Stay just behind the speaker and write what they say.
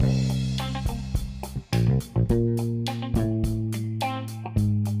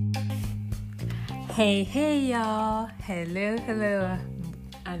Hey y'all. Hello.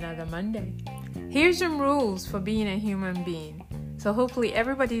 Another Monday. Here's some rules for being a human being. So hopefully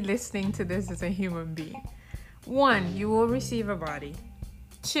everybody listening to this is a human being. 1, you will receive a body.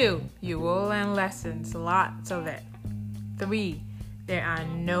 2, you will learn lessons, lots of it. 3, there are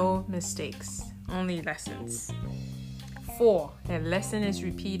no mistakes, only lessons. 4, a lesson is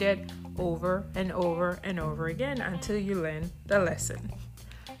repeated over and over and over again until you learn the lesson.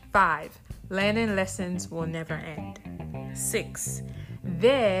 5, learning lessons will never end. 6,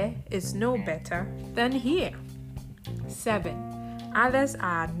 there is no better than here. 7, others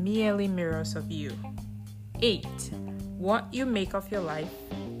are merely mirrors of you. 8, what you make of your life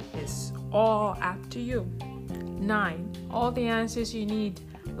is all up to you. 9, all the answers you need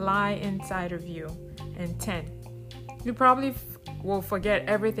lie inside of you. And 10, you probably will forget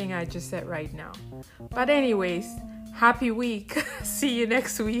everything I just said right now. But anyways, happy week. See you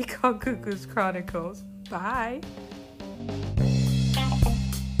next week on Cuckoo's Chronicles. Bye.